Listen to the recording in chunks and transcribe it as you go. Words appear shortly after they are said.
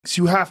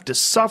You have to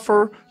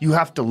suffer, you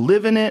have to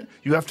live in it,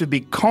 you have to be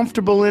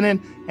comfortable in it,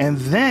 and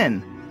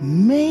then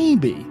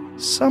maybe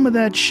some of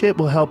that shit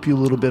will help you a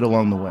little bit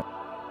along the way.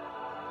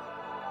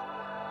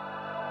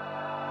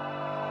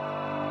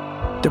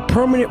 The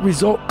permanent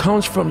result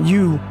comes from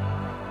you.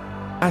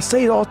 I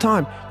say it all the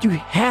time. You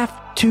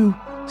have to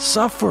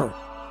suffer.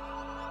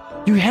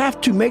 You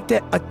have to make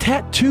that a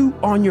tattoo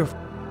on your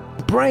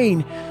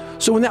brain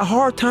so when that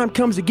hard time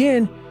comes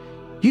again,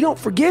 you don't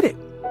forget it.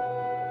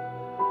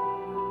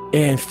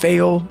 And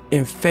fail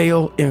and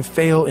fail and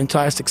fail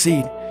until I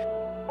succeed.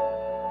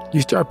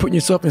 You start putting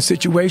yourself in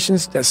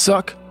situations that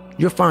suck,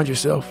 you'll find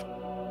yourself.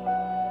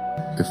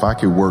 If I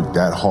could work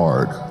that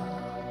hard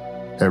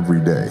every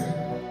day,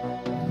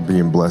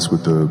 being blessed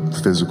with the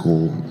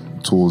physical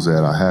tools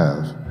that I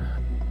have,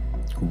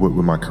 what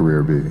would my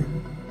career be?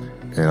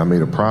 And I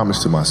made a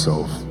promise to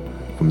myself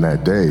from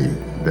that day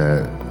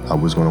that I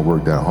was going to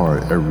work that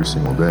hard every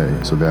single day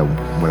so that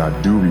when I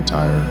do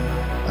retire,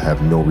 I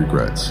have no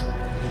regrets.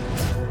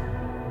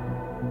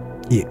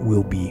 It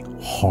will be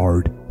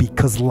hard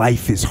because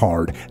life is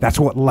hard. That's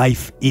what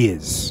life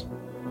is.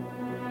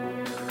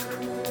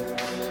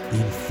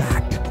 In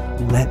fact,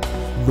 let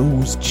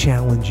those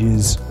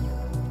challenges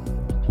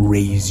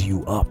raise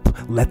you up.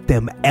 Let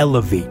them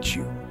elevate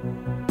you.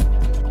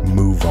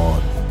 Move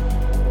on.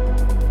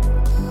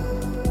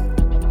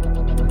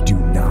 Do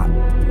not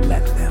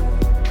let them.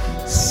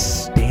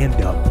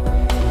 Stand up.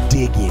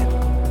 Dig in.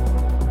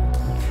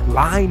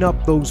 Line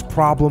up those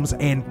problems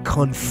and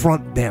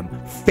confront them.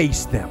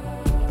 Face them.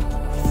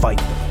 Fight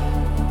them.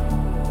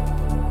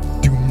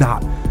 Do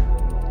not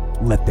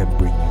let them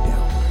bring you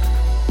down.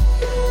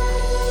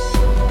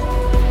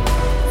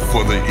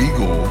 For the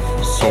eagle,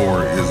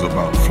 soar is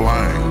about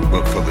flying,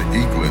 but for the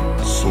eaglet,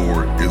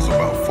 soar is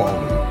about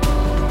falling.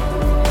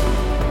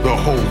 The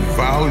whole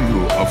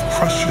value of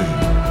crushing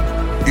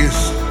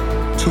is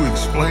to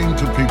explain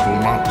to people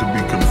not to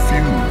be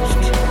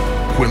confused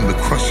when the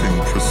crushing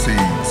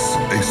precedes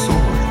a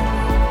soaring.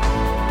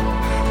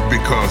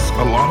 Because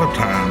a lot of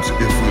times, if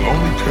we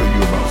only tell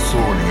you about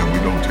soaring and we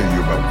don't tell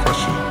you about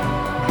crushing,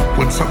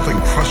 when something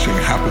crushing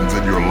happens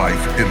in your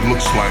life, it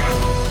looks like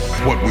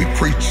what we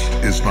preach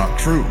is not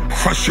true.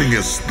 Crushing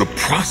is the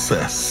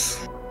process,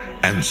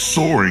 and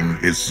soaring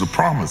is the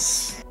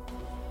promise.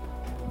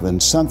 When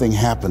something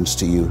happens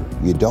to you,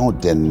 you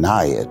don't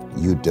deny it,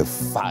 you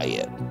defy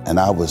it. And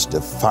I was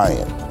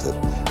defiant that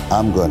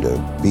I'm going to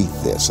beat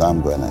this,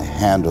 I'm going to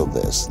handle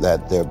this.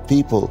 That there are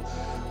people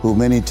who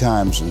many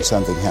times when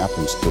something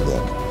happens to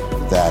them,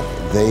 that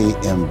they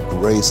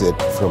embrace it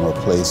from a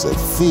place of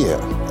fear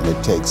and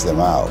it takes them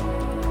out.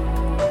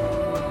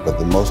 But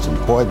the most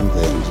important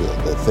things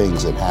are the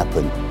things that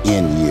happen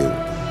in you,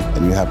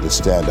 and you have to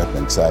stand up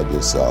inside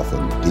yourself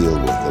and deal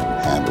with it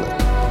and handle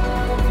it.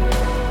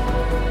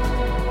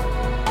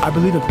 I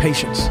believe in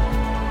patience.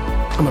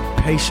 I'm a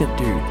patient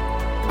dude.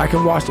 I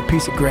can watch a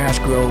piece of grass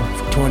grow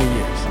for 20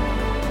 years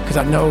because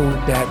I know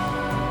that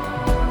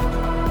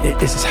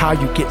this is how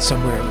you get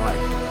somewhere in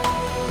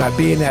life. By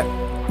being that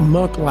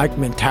monk-like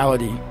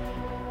mentality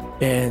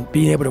and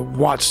being able to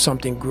watch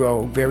something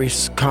grow very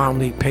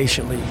calmly,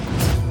 patiently.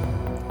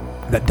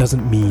 That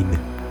doesn't mean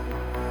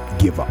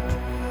give up.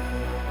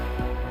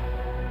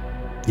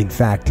 In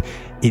fact,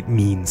 it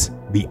means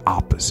the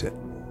opposite.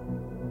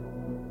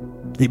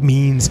 It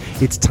means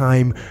it's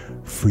time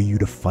for you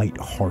to fight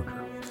harder,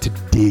 to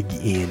dig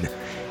in.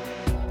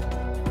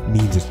 It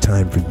means it's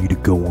time for you to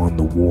go on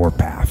the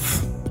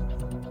warpath.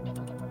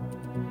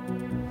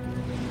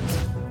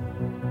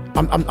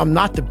 I'm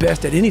not the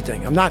best at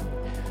anything. I'm not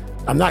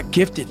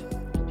gifted.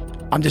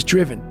 I'm just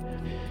driven.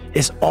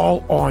 It's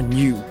all on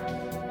you.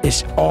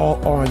 It's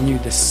all on you,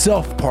 the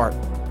self part.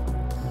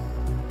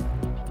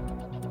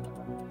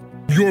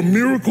 Your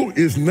miracle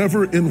is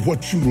never in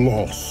what you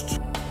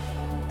lost.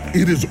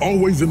 It is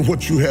always in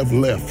what you have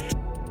left.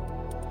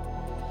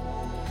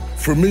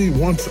 For me,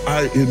 once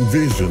I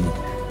envision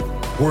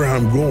where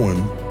I'm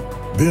going,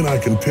 then I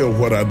can tell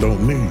what I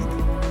don't need.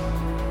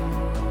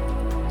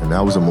 And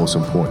that was the most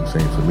important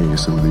thing for me,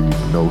 is to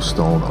leave no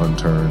stone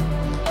unturned,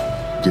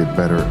 get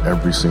better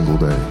every single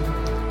day.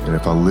 And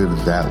if I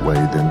lived that way,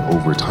 then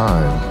over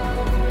time,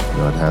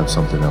 I'd have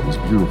something that was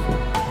beautiful.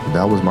 And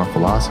that was my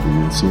philosophy.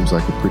 It seems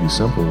like a pretty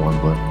simple one,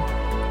 but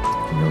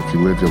if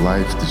you live your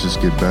life to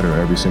just get better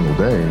every single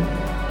day,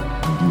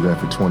 and do that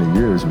for 20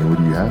 years, what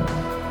do you have?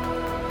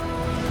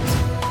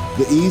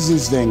 The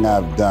easiest thing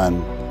I've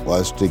done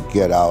was to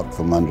get out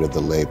from under the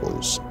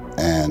labels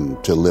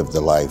and to live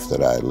the life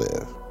that I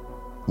live.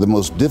 The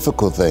most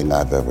difficult thing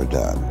I've ever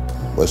done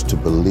was to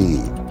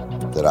believe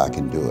that I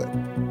can do it.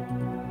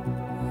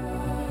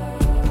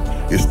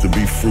 Is to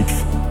be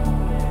fruitful.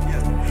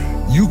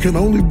 You can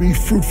only be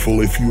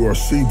fruitful if you are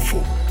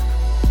seedful.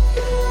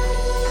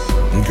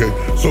 Okay,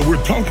 so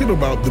we're talking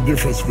about the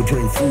difference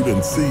between fruit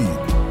and seed.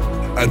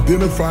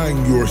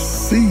 Identifying your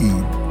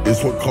seed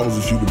is what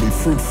causes you to be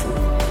fruitful.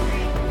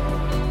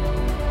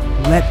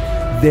 Let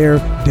their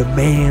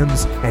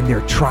demands and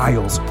their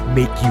trials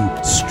make you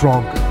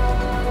stronger.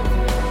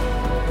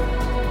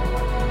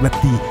 Let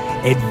the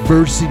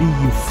adversity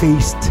you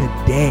face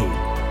today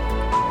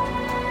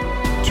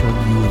turn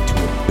you into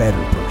a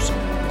better person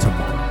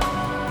tomorrow.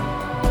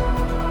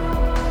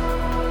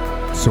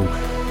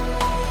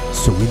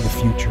 So in the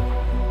future,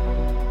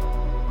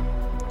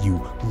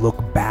 you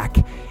look back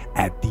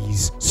at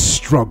these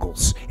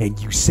struggles and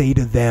you say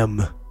to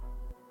them,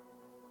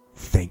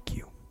 thank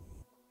you.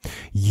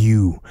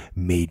 You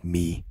made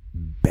me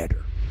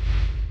better.